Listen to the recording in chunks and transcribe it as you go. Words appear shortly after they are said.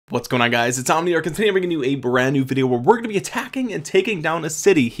What's going on, guys? It's Omniarch, and today I'm bringing you a brand new video where we're going to be attacking and taking down a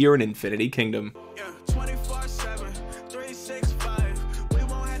city here in Infinity Kingdom. Yeah, 24/7, 365. We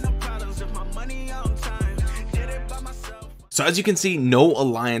won't have no problems if my money on time. Did it by myself. So as you can see, no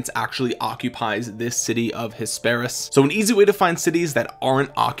alliance actually occupies this city of Hesperus. So an easy way to find cities that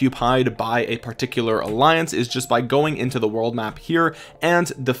aren't occupied by a particular alliance is just by going into the world map here, and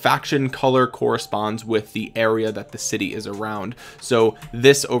the faction color corresponds with the area that the city is around. So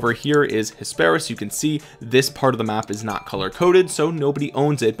this over here is Hesperus. You can see this part of the map is not color coded, so nobody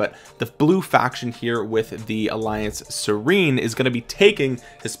owns it, but the blue faction here with the alliance Serene is going to be taking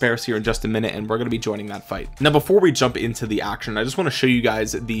Hesperus here in just a minute, and we're going to be joining that fight. Now before we jump into the action, I just want to show you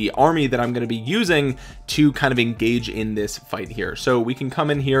guys the army that I'm going to be using to kind of engage in this fight here. So we can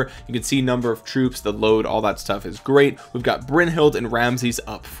come in here, you can see number of troops, the load, all that stuff is great. We've got Brynhild and Ramses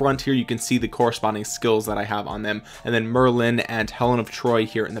up front here. You can see the corresponding skills that I have on them, and then Merlin and Helen of Troy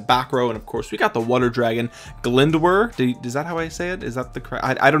here in the back row. And of course we got the water dragon Glindwer. Is that how I say it? Is that the correct?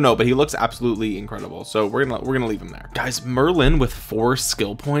 I don't know, but he looks absolutely incredible, so we're gonna leave him there. Guys, Merlin with 4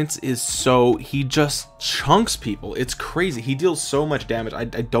 skill points is he just chunks people. It's crazy. He deals so much damage. I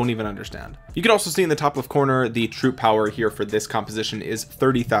don't even understand. You can also see in the top left corner the troop power here for this composition is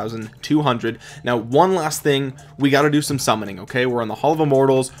 30,200. Now one last thing, we got to do some summoning. Okay, we're on the Hall of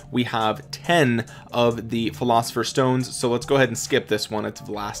Immortals. We have 10 of the Philosopher's Stones, so let's go ahead and skip this one. It's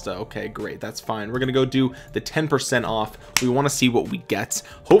Vlasta. Okay, great, that's fine. We're gonna go do the 10% off. We want to see what we get.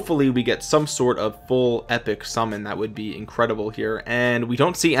 Hopefully we get some sort of full epic summon. That would be incredible here, and we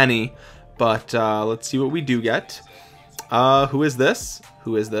don't see any, but let's see what we do get. Who is this?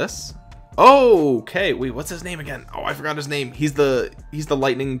 Who is this? Oh, okay, wait, what's his name again? Oh, I forgot his name. He's the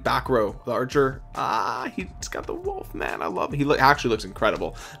lightning back row, the archer. He's got the wolf, man. I love it. He actually looks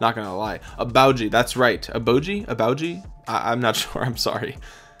incredible, not gonna lie. Abauji, that's right. Abauji. I'm not sure, I'm sorry.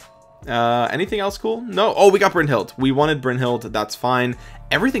 Anything else cool? No. Oh, we got Brynhild. We wanted Brynhild. That's fine.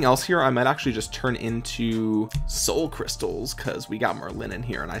 Everything else here I might actually just turn into soul crystals, because we got Merlin in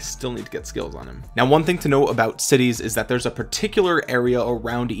here and I still need to get skills on him. Now one thing to know about cities is that there's a particular area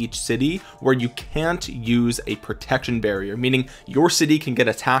around each city where you can't use a protection barrier, meaning your city can get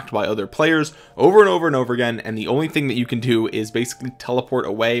attacked by other players over and over and over again, and the only thing that you can do is basically teleport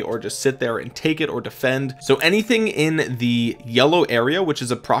away or just sit there and take it or defend. So anything in the yellow area, which is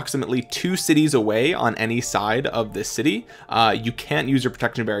approximately 2 cities away on any side of this city, you can't use your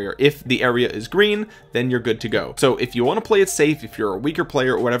protection barrier. If the area is green, then you're good to go. So if you want to play it safe, if you're a weaker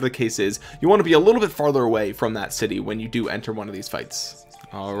player or whatever the case is, you want to be a little bit farther away from that city when you do enter one of these fights.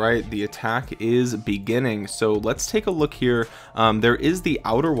 All right, the attack is beginning. So let's take a look here. There is the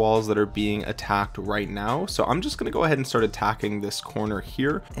outer walls that are being attacked right now. So I'm just going to go ahead and start attacking this corner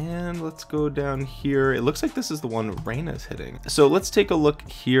here. And let's go down here. It looks like this is the one Reyna's hitting. So let's take a look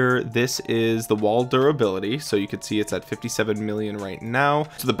here. This is the wall durability. So you can see it's at 57 million right now.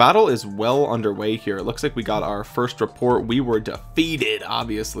 So the battle is well underway here. It looks like we got our first report. We were defeated.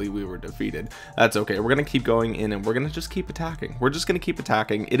 Obviously, we were defeated. That's okay. We're going to keep going in and we're going to just keep attacking. We're just going to keep attacking.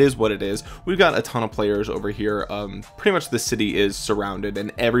 It is what it is. We've got a ton of players over here. Pretty much the city is surrounded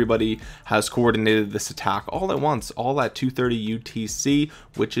and everybody has coordinated this attack all at once, all at 2:30 UTC,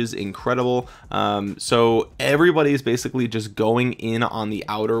 which is incredible. So everybody is basically just going in on the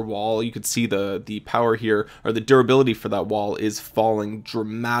outer wall. You could see the power here, or the durability for that wall, is falling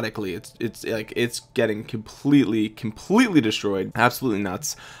dramatically. It's getting completely destroyed. Absolutely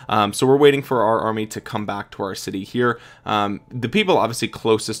nuts. So we're waiting for our army to come back to our city here. The people obviously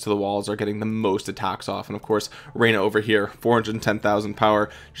closest to the walls are getting the most attacks off, and of course Reyna over here, 410,000 power.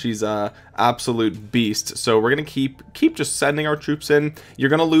 She's a absolute beast. So we're gonna keep just sending our troops in. You're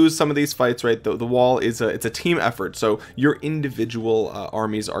gonna lose some of these fights, right? The wall is it's a team effort, so your individual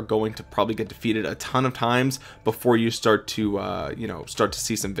armies are going to probably get defeated a ton of times before you start to start to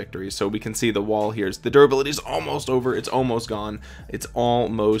see some victories. So we can see the wall here's the durability is almost over. It's almost gone. It's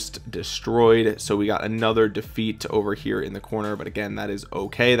almost destroyed. So we got another defeat over here in the corner, but again, that is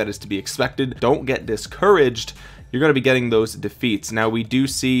okay. That is to be expected. Don't get discouraged. You're going to be getting those defeats. Now we do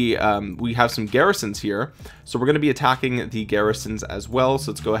see we have some garrisons here, so we're going to be attacking the garrisons as well.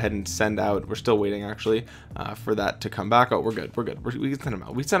 So let's go ahead and send out, we're still waiting actually for that to come back. Oh, we're good, we can send them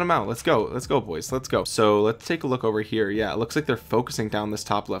out. We sent them out. Let's go boys, let's go. So let's take a look over here. Yeah, it looks like they're focusing down this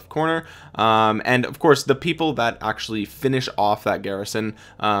top left corner, and of course the people that actually finish off that garrison,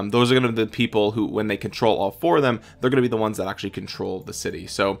 those are going to be the people who, when they control all 4 of them, they're going to be the ones that actually control the city.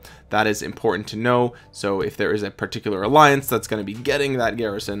 So that is important to know. So if there is a particular alliance that's going to be getting that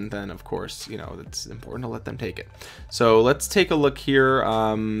garrison, then of course, you know, it's important to let them take it. So let's take a look here.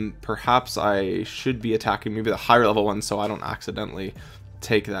 Perhaps I should be attacking maybe the higher level ones so I don't accidentally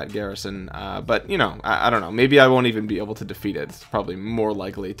take that garrison, but you know, I don't know, maybe I won't even be able to defeat it. It's probably more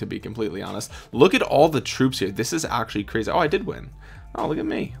likely, to be completely honest. Look at all the troops here. This is actually crazy. Oh, I did win. Oh, look at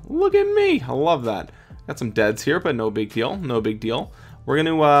me, look at me. I love that. Got some deads here, but no big deal, no big deal. We're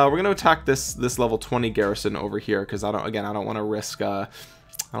gonna attack this level 20 garrison over here, because I don't want to risk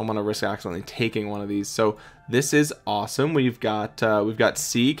accidentally taking one of these. So this is awesome. We've got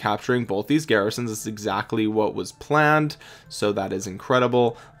C capturing both these garrisons. This is exactly what was planned, so that is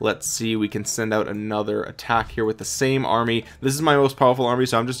incredible. Let's see, we can send out another attack here with the same army. This is my most powerful army,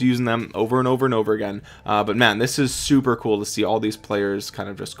 so I'm just using them over and over and over again. But man, this is super cool to see all these players kind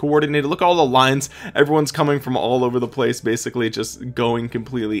of just coordinated. Look at all the lines. Everyone's coming from all over the place, basically just going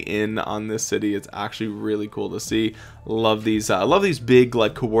completely in on this city. It's actually really cool to see. Love these big,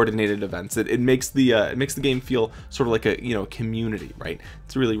 like, coordinated events. It makes the game feel sort of like a, you know, community, right?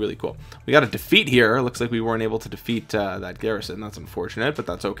 It's really, really cool. We got a defeat here. Looks like we weren't able to defeat that garrison. That's unfortunate, but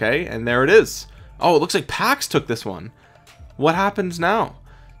that's okay. And there it is. Oh, it looks like Pax took this one. What happens now?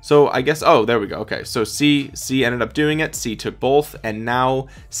 So I guess, oh, there we go. Okay, so C ended up doing it. C took both, and now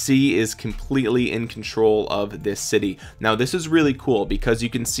C is completely in control of this city. Now this is really cool because you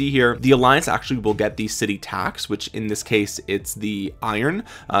can see here the alliance actually will get the city tax, which in this case it's the iron,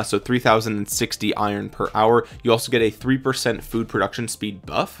 so 3060 iron per hour. You also get a 3% food production speed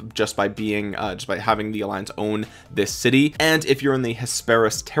buff just by being just by having the alliance own this city. And if you're in the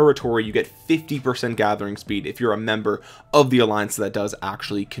Hesperus territory, you get 50% gathering speed if you're a member of the alliance that does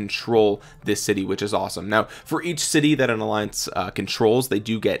actually control this city, which is awesome. Now for each city that an alliance controls, they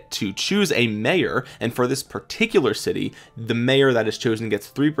do get to choose a mayor, and for this particular city, the mayor that is chosen gets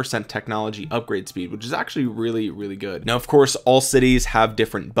 3% technology upgrade speed, which is actually really, really good. Now of course, all cities have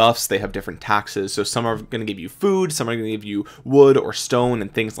different buffs, they have different taxes, so some are going to give you food, some are going to give you wood or stone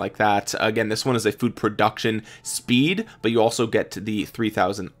and things like that. Again, this one is a food production speed, but you also get the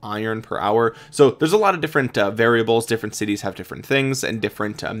 3000 iron per hour. So there's a lot of different variables. Different cities have different things and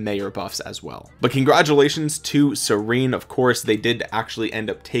different mayor buffs as well. But congratulations to Serene. Of course, they did actually end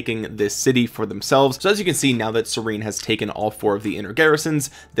up taking this city for themselves. So as you can see, now that Serene has taken all 4 of the inner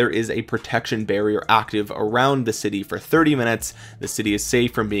garrisons, there is a protection barrier active around the city for 30 minutes. The city is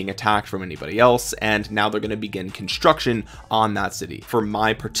safe from being attacked from anybody else, and now they're going to begin construction on that city. For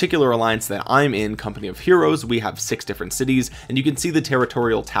my particular alliance that I'm in, Company of Heroes, we have 6 different cities, and you can see the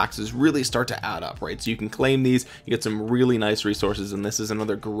territorial taxes really start to add up, right? So you can claim these, you get some really nice resources, and this is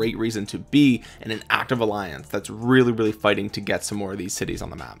another great reason to be in an active alliance that's really, really fighting to get some more of these cities on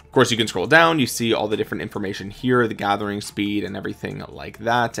the map. Of course, you can scroll down, you see all the different information here, the gathering speed and everything like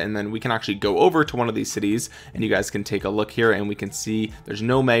that, and then we can actually go over to one of these cities and you guys can take a look here, and we can see there's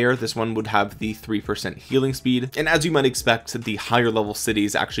no mayor. This one would have the 3% healing speed, and as you might expect, the higher level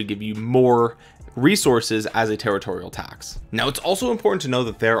cities actually give you more resources as a territorial tax. Now it's also important to know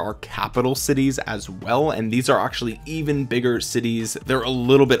that there are capital cities as well, and these are actually even bigger cities. They're a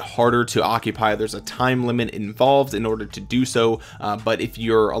little bit harder to occupy. There's a time limit involved in order to do so, but if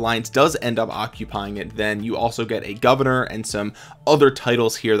your alliance does end up occupying it, then you also get a governor and some other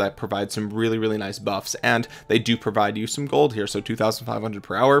titles here that provide some really, really nice buffs, and they do provide you some gold here. So 2,500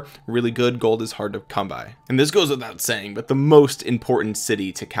 per hour, really good. Gold is hard to come by, and this goes without saying, but the most important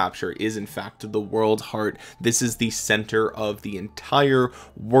city to capture is in fact the World Heart. This is the center of the entire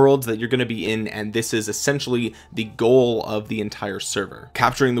world that you're going to be in, and this is essentially the goal of the entire server.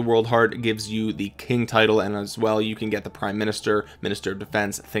 Capturing the World Heart gives you the king title, and as well you can get the prime minister, minister of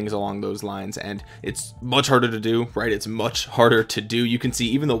defense, things along those lines, and it's much harder to do, right? It's much harder to do. You can see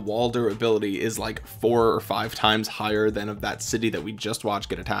even the wall durability is like 4 or 5 times higher than of that city that we just watched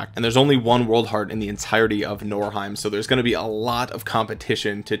get attacked, and there's only one World Heart in the entirety of Norheim, so there's going to be a lot of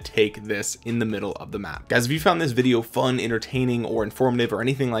competition to take this in the middle of the map. Guys, if you found this video fun, entertaining, or informative, or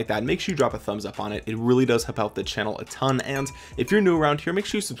anything like that, make sure you drop a thumbs up on it. It really does help out the channel a ton, and if you're new around here, make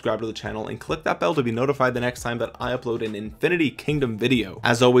sure you subscribe to the channel and click that bell to be notified the next time that I upload an Infinity Kingdom video.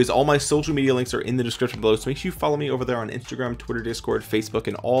 As always, all my social media links are in the description below, so make sure you follow me over there on Instagram, Twitter, Discord, Facebook,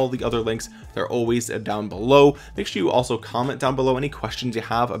 and all the other links. They're always down below. Make sure you also comment down below any questions you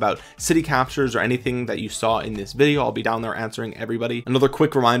have about city captures or anything that you saw in this video. I'll be down there answering everybody. Another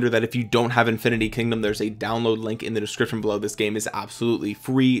quick reminder that if you don't have Infinity Kingdom, there's a download link in the description below. This game is absolutely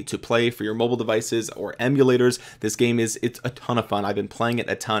free to play for your mobile devices or emulators. This game it's a ton of fun. I've been playing it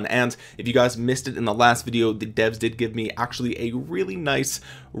a ton, and if you guys missed it in the last video, the devs did give me actually a really nice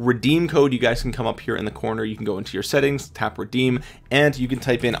redeem code. You guys can come up here in the corner, you can go into your settings, tap redeem, and you can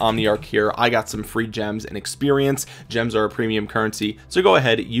type in Omniarch here. I got some free gems and experience. Gems are a premium currency, so go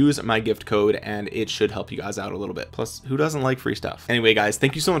ahead, use my gift code, and it should help you guys out a little bit. Plus, who doesn't like free stuff? Anyway guys,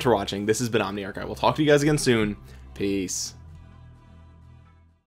 thank you so much for watching. This has been Omniarch. I will talk to you guys again soon. Peace.